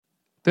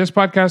This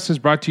podcast is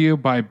brought to you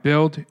by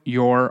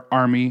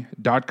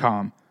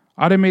BuildYourArmy.com,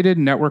 automated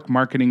network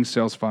marketing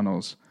sales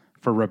funnels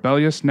for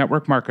rebellious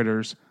network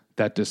marketers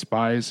that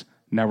despise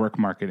network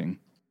marketing.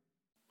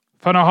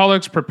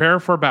 Funnelholics, prepare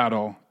for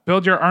battle.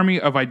 Build your army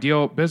of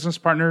ideal business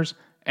partners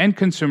and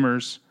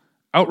consumers.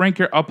 Outrank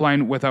your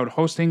upline without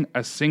hosting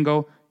a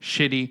single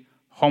shitty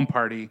home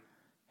party.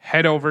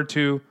 Head over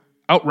to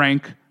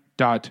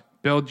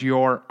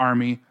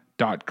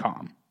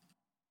outrank.buildyourarmy.com.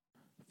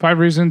 5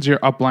 reasons your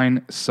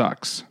upline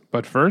sucks.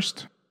 But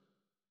first,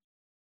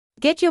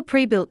 get your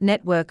pre-built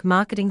network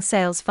marketing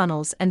sales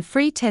funnels and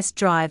free test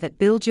drive at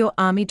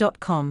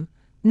buildyourarmy.com.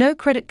 No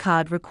credit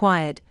card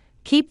required.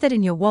 Keep that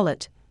in your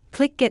wallet.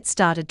 Click Get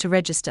Started to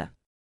register.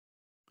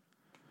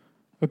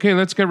 Okay,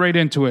 let's get right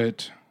into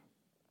it.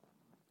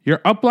 Your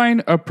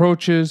upline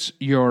approaches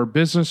your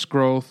business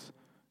growth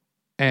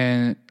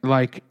and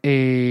like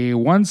a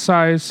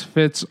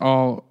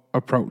one-size-fits-all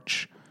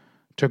approach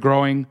to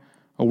growing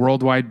a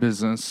worldwide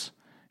business,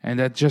 and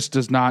that just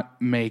does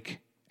not make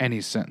any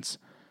sense.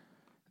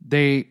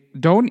 They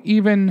don't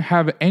even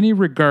have any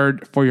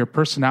regard for your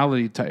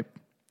personality type.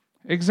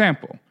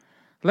 Example,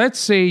 let's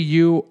say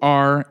you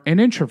are an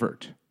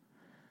introvert.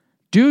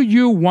 Do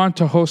you want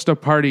to host a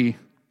party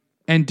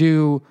and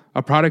do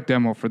a product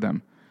demo for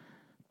them?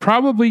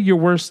 Probably your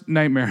worst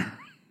nightmare.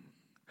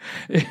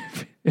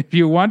 If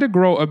you want to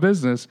grow a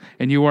business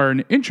and you are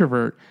an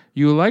introvert,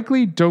 you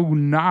likely do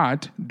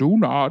not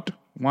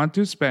want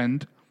to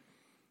spend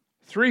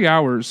 3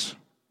 hours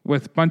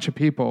with a bunch of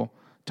people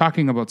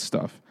talking about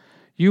stuff.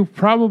 You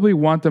probably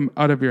want them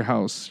out of your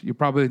house. You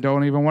probably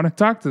don't even want to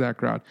talk to that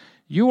crowd.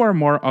 You are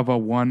more of a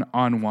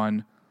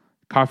one-on-one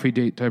coffee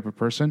date type of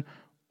person.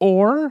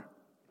 Or,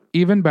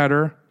 even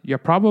better, you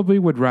probably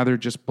would rather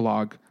just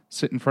blog,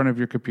 sit in front of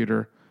your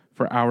computer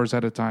for hours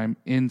at a time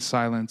in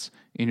silence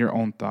in your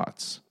own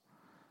thoughts.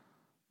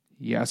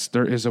 Yes,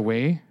 there is a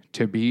way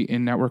to be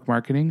in network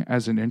marketing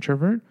as an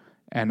introvert,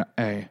 and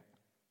an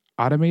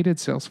automated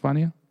sales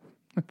funnel.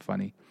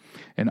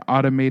 An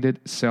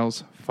automated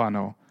sales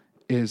funnel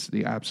is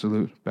the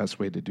absolute best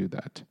way to do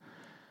that.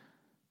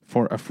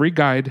 For a free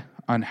guide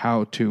on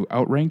how to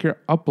outrank your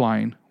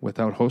upline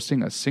without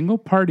hosting a single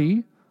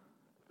party,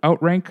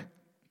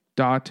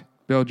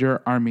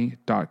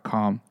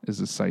 outrank.buildyourarmy.com is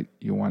the site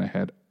you want to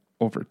head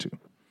over to.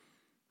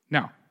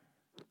 Now,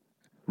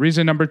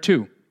 reason number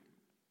 2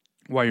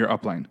 why your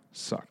upline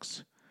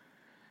sucks.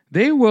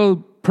 They will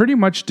pretty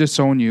much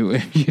disown you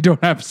if you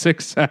don't have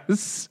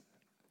success.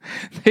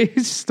 They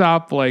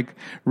stop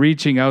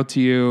reaching out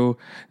to you.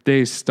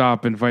 They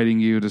stop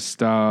inviting you to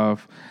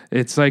stuff.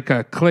 It's like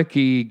a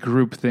cliquey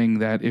group thing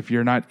that if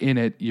you're not in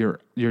it, you're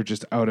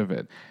just out of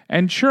it.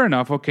 And sure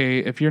enough, okay,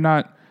 if you're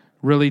not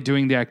really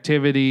doing the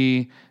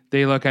activity,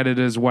 they look at it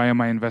as, why am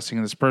I investing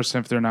in this person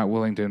if they're not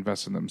willing to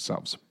invest in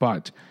themselves?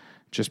 But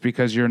just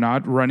because you're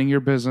not running your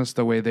business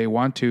the way they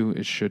want to,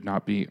 it should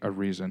not be a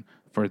reason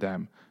for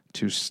them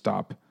to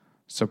stop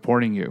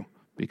supporting you,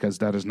 because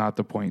that is not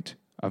the point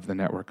of the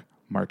network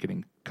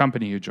marketing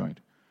company you joined.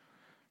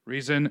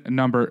 Reason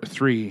number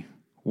 3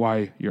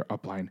 why your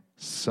upline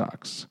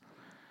sucks.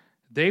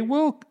 They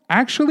will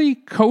actually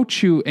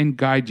coach you and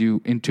guide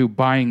you into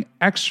buying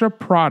extra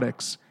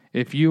products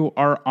if you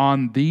are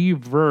on the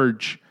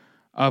verge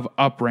of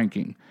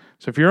upranking.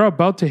 So if you're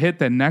about to hit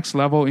the next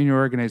level in your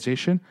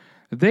organization,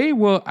 they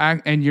will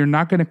act, and you're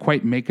not going to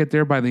quite make it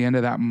there by the end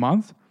of that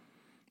month.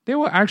 They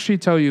will actually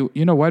tell you,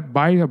 you know what,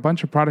 buy a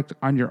bunch of product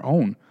on your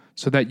own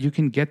so that you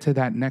can get to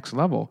that next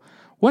level.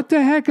 What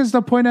the heck is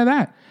the point of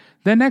that?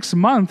 The next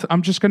month,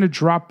 I'm just going to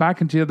drop back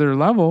into the other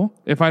level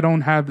if I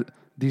don't have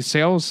the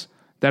sales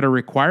that are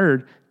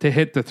required to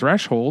hit the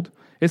threshold.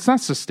 It's not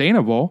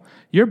sustainable.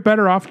 You're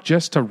better off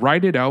just to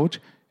ride it out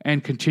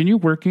and continue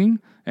working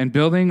and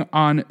building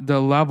on the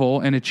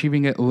level and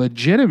achieving it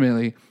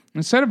legitimately,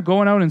 instead of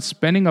going out and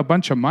spending a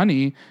bunch of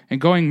money and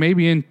going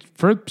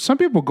some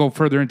people go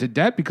further into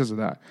debt because of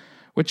that,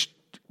 which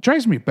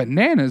drives me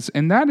bananas.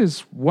 And that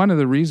is one of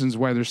the reasons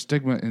why there's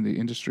stigma in the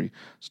industry.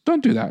 So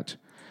don't do that.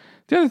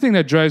 The other thing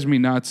that drives me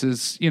nuts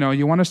is,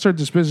 you want to start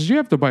this business, you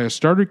have to buy a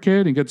starter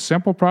kit and get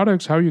sample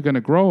products. How are you going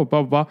to grow?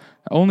 Blah, blah, blah.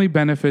 It only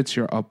benefits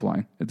your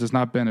upline. It does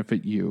not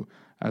benefit you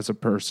as a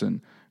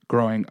person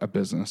growing a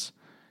business.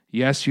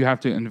 Yes, you have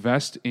to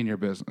invest in your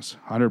business,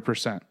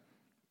 100%.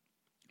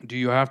 Do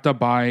you have to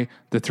buy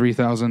the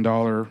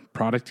 $3,000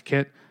 product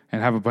kit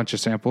and have a bunch of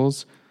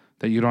samples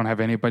that you don't have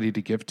anybody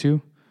to give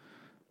to?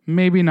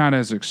 Maybe not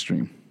as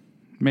extreme.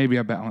 Maybe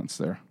a balance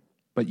there.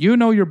 But you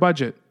know your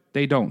budget.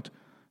 They don't.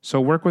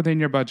 So work within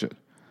your budget.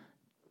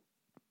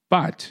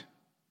 But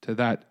to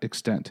that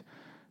extent,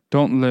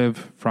 don't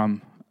live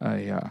from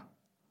a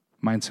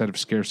mindset of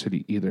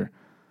scarcity either.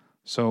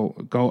 So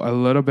go a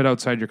little bit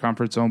outside your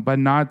comfort zone, but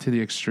not to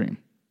the extreme.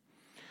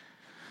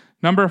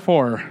 Number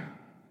 4,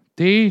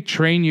 they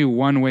train you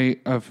one way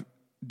of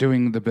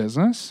doing the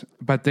business,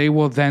 but they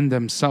will then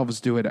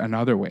themselves do it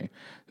another way.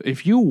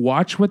 If you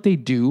watch what they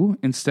do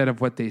instead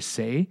of what they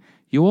say,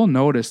 you will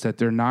notice that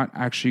they're not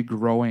actually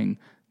growing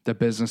the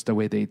business the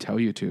way they tell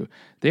you to.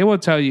 They will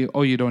tell you,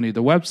 oh, you don't need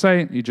the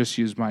website. You just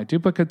use my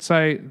duplicate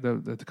site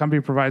that the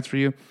company provides for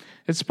you.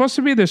 It's supposed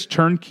to be this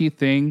turnkey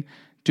thing,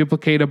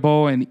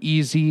 duplicatable and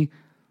easy.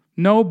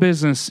 No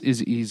business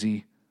is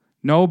easy.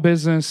 No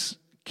business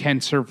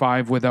can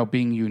survive without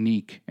being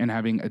unique and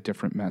having a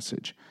different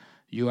message.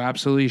 You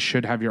absolutely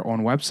should have your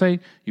own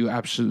website. You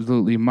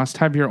absolutely must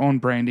have your own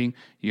branding.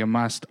 You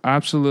must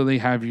absolutely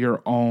have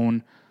your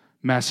own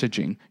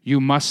messaging.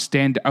 You must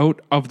stand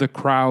out of the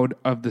crowd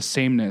of the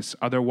sameness.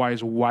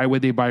 Otherwise, why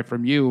would they buy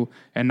from you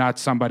and not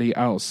somebody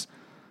else?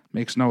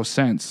 Makes no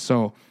sense.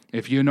 So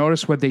if you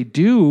notice what they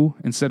do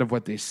instead of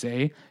what they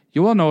say,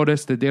 you will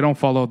notice that they don't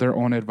follow their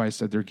own advice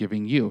that they're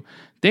giving you.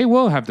 They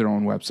will have their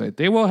own website.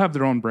 They will have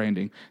their own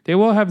branding. They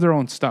will have their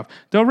own stuff.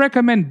 They'll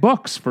recommend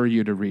books for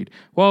you to read.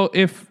 Well,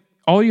 if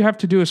all you have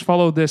to do is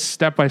follow this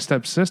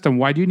step-by-step system,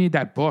 why do you need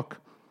that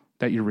book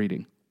that you're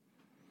reading?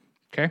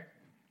 Okay?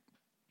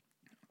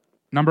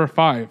 Number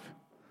 5,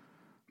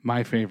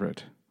 my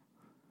favorite.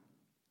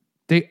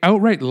 They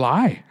outright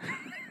lie.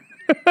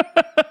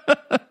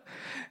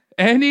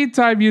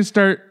 Anytime you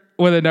start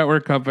with a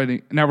network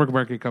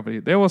marketing company,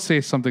 they will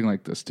say something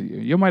like this to you.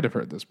 You might have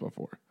heard this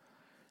before.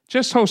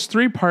 Just host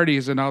 3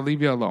 parties and I'll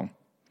leave you alone.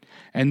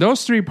 And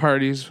those 3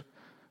 parties,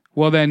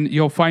 well, then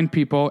you'll find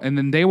people and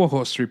then they will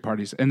host 3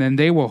 parties and then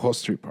they will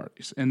host 3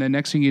 parties. And then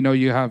next thing you know,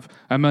 you have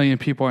 1 million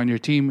people on your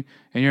team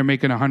and you're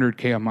making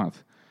 $100K a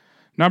month.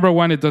 Number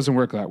 1, it doesn't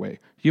work that way.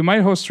 You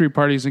might host 3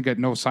 parties and get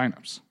no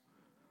signups.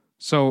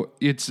 So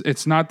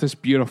it's not this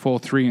beautiful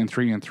 3 and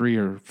 3 and 3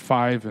 or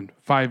 5 and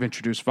 5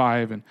 introduce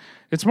 5. And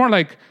it's more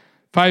like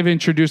 5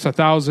 introduce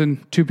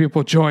 1,000, 2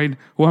 people join,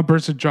 1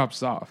 person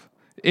drops off.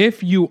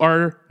 If you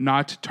are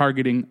not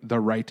targeting the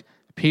right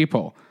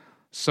people.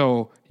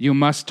 So you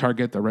must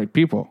target the right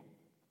people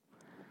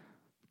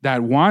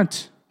that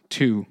want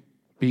to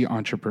be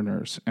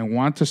entrepreneurs and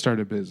want to start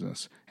a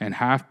business and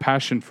have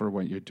passion for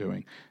what you're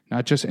doing,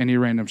 not just any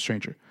random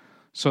stranger.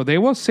 So they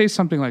will say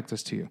something like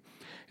this to you.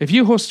 If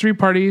you host 3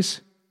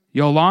 parties,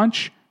 you'll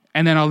launch,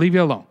 and then I'll leave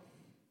you alone.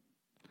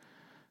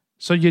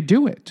 So you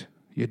do it.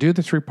 You do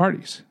the 3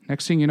 parties.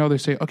 Next thing you know, they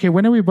say, okay,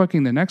 when are we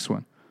booking the next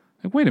one?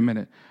 Like, wait a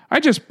minute. I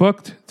just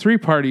booked 3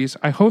 parties.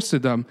 I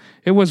hosted them.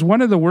 It was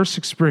one of the worst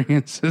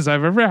experiences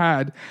I've ever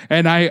had,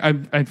 and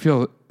I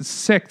feel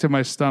sick to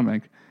my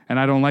stomach, and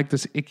I don't like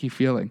this icky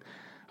feeling.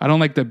 I don't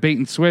like the bait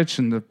and switch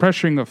and the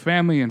pressuring of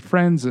family and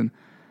friends and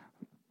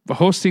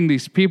hosting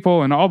these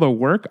people and all the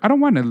work. I don't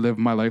want to live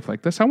my life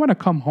like this. I want to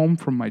come home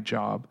from my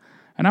job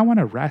and I want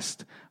to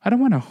rest. I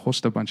don't want to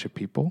host a bunch of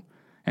people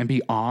and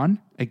be on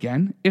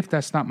again if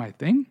that's not my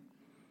thing.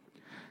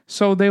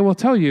 So they will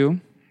tell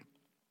you,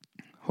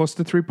 host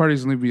the 3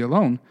 parties and leave me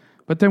alone.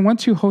 But then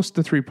once you host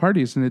the 3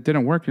 parties and it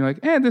didn't work, you're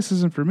like, this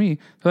isn't for me.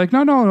 They're like,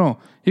 no.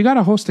 You got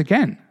to host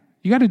again.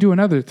 You got to do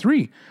another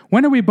 3.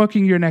 When are we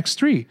booking your next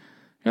 3?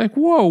 You're like,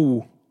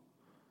 whoa.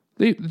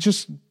 They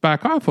just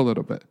back off a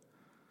little bit.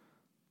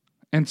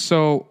 And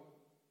so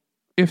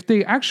if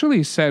they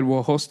actually said,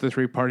 we'll host the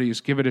 3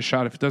 parties, give it a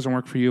shot. If it doesn't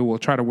work for you, we'll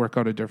try to work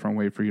out a different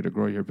way for you to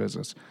grow your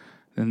business,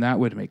 then that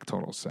would make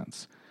total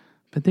sense.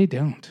 But they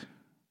don't.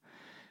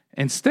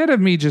 Instead of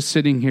me just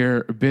sitting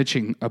here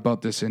bitching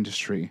about this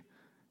industry,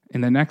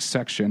 in the next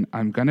section,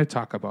 I'm going to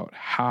talk about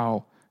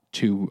how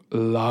to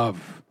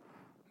love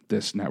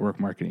this network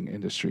marketing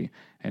industry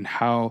and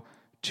how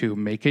to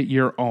make it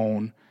your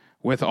own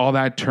with all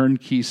that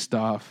turnkey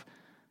stuff,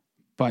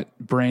 but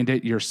brand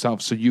it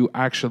yourself so you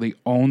actually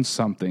own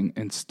something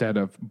instead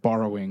of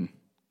borrowing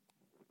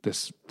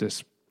this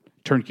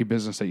turnkey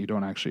business that you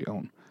don't actually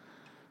own.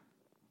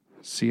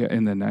 See you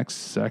in the next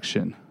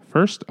section.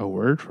 First, a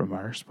word from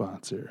our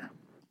sponsor.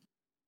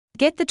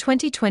 Get the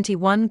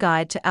 2021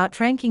 guide to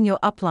outranking your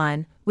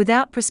upline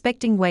without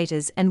prospecting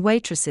waiters and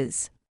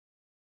waitresses.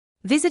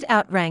 Visit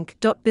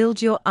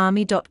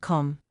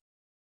outrank.buildyourarmy.com.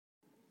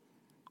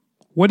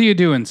 What do you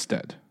do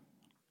instead?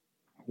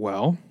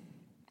 Well,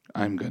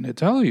 I'm going to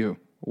tell you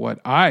what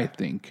I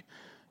think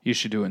you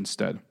should do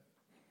instead.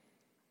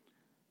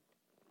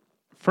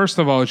 First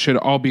of all, it should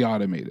all be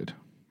automated.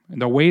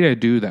 And the way to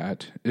do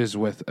that is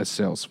with a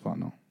sales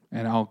funnel.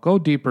 And I'll go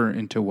deeper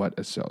into what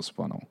a sales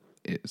funnel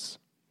is.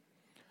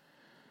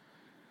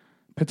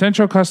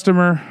 Potential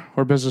customer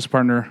or business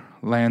partner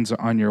lands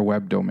on your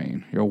web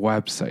domain, your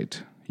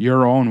website,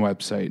 your own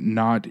website,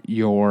 not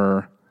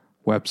your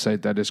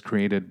website that is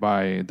created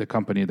by the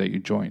company that you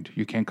joined.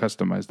 You can't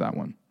customize that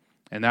one.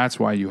 And that's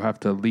why you have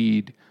to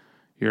lead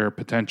your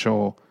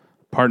potential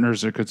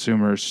partners or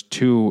consumers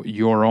to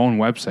your own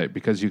website,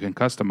 because you can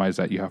customize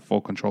that. You have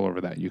full control over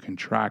that. You can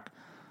track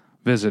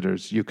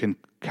visitors. You can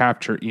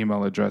capture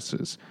email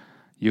addresses.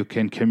 You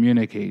can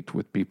communicate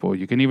with people.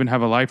 You can even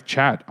have a live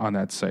chat on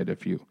that site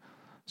if you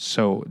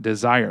so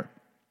desire.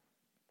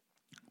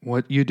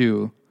 What you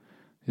do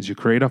is you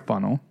create a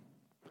funnel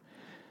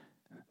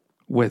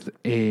with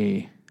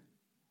a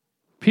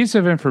piece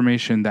of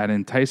information that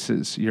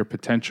entices your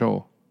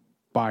potential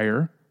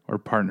buyer or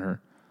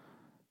partner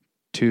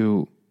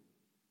to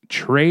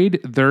trade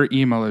their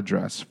email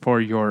address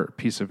for your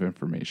piece of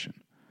information.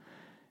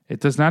 It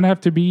does not have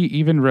to be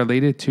even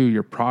related to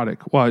your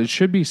product. Well, it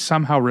should be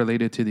somehow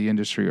related to the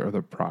industry or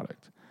the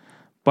product.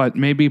 But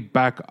maybe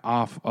back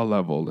off a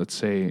level. Let's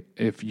say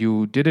if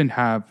you didn't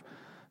have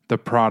the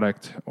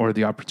product or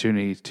the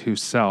opportunity to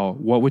sell,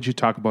 what would you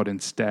talk about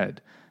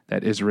instead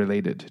that is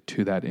related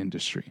to that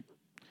industry?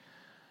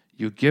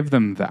 You give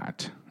them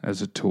that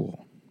as a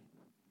tool.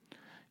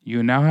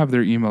 You now have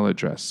their email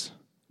address.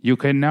 You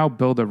can now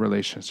build a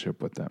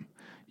relationship with them.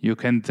 You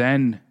can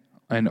then,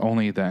 and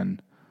only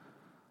then,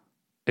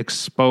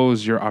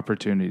 expose your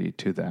opportunity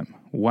to them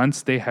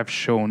once they have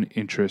shown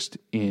interest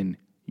in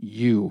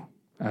you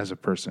as a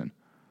person,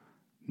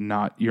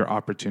 not your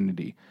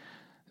opportunity.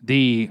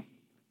 The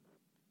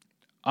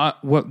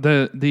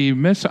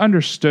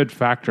misunderstood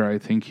factor, I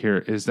think, here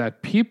is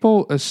that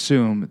people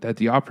assume that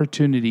the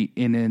opportunity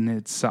in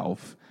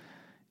itself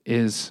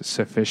is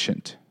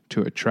sufficient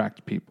to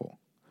attract people,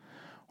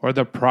 or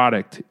the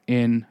product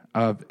in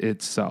of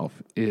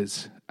itself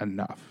is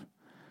enough.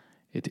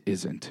 It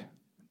isn't.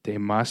 They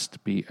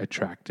must be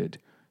attracted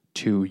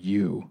to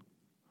you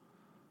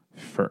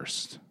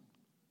first.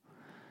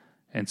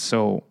 And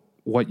so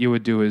what you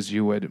would do is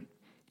you would,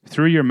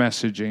 through your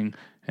messaging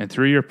and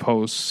through your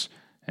posts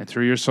and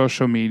through your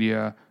social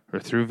media or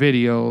through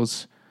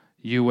videos,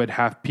 you would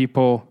have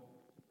people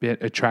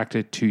get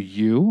attracted to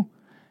you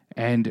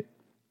and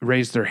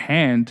raise their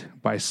hand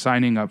by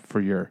signing up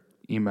for your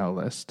email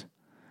list,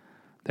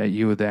 that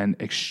you would then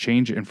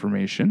exchange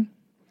information.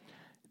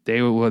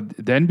 They would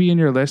then be in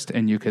your list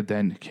and you could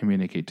then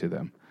communicate to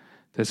them.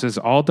 This is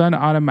all done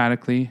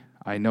automatically.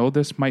 I know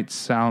this might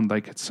sound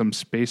like it's some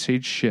space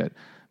age shit,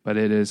 but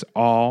it is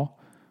all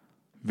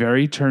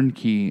very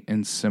turnkey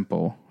and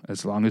simple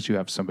as long as you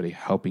have somebody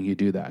helping you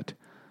do that.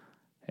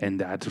 And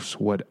that's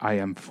what I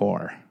am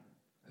for.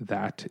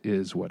 That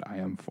is what I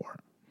am for.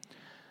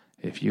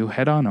 If you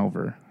head on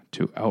over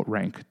to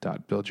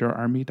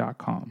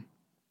outrank.buildyourarmy.com,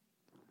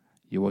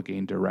 you will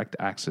gain direct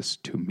access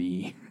to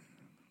me.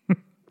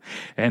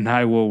 And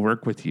I will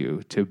work with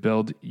you to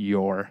build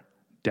your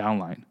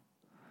downline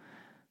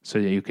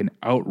so that you can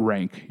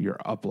outrank your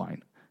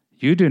upline.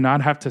 You do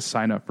not have to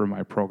sign up for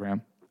my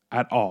program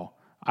at all.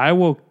 I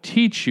will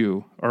teach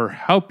you or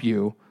help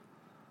you.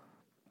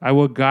 I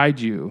will guide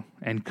you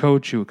and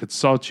coach you,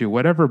 consult you,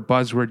 whatever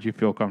buzzword you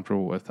feel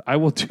comfortable with. I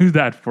will do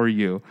that for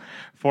you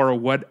for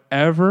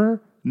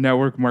whatever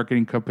network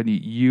marketing company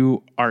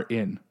you are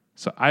in.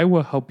 So I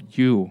will help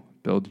you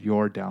build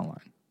your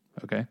downline,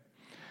 okay?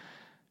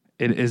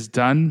 It is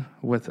done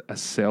with a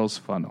sales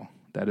funnel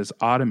that is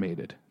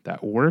automated,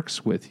 that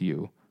works with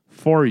you,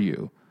 for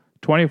you,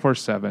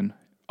 24/7,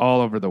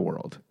 all over the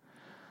world,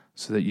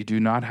 so that you do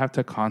not have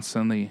to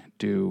constantly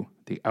do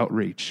the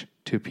outreach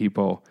to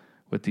people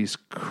with these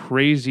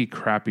crazy,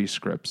 crappy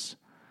scripts.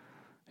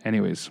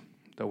 Anyways,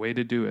 the way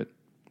to do it,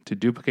 to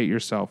duplicate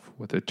yourself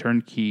with a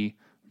turnkey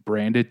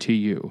branded to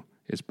you,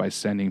 is by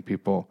sending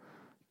people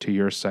to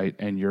your site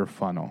and your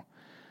funnel.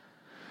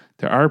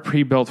 There are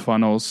pre-built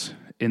funnels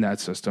in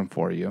that system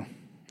for you.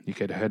 You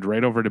could head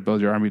right over to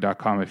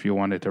buildyourarmy.com if you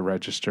wanted to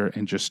register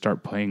and just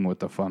start playing with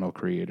the funnel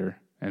creator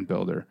and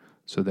builder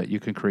so that you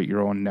can create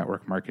your own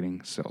network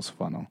marketing sales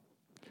funnel.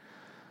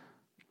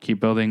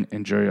 Keep building,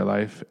 enjoy your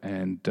life,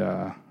 and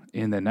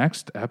in the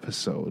next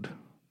episode,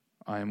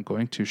 I am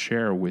going to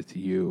share with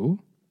you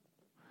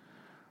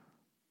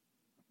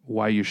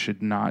why you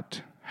should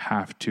not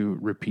have to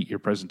repeat your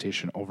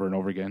presentation over and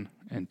over again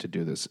and to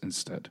do this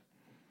instead.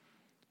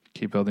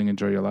 Keep building,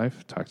 enjoy your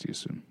life. Talk to you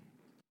soon.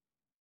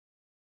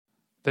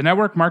 The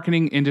network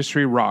marketing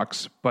industry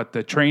rocks, but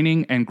the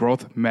training and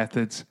growth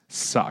methods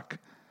suck.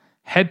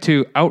 Head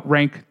to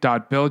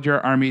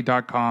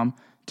outrank.buildyourarmy.com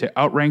to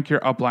outrank your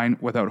upline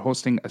without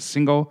hosting a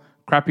single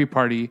crappy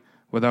party,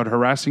 without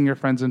harassing your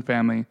friends and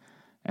family,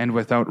 and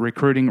without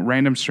recruiting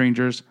random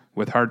strangers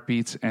with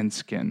heartbeats and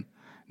skin.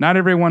 Not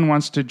everyone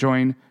wants to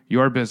join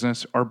your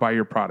business or buy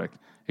your product.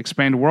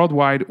 Expand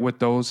worldwide with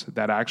those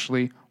that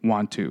actually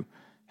want to.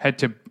 Head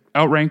to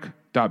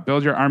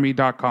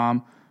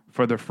outrank.buildyourarmy.com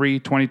for the free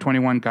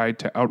 2021 guide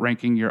to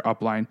outranking your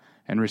upline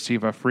and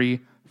receive a free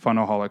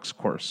Funnelholics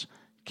course.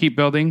 Keep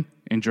building.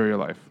 Enjoy your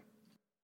life.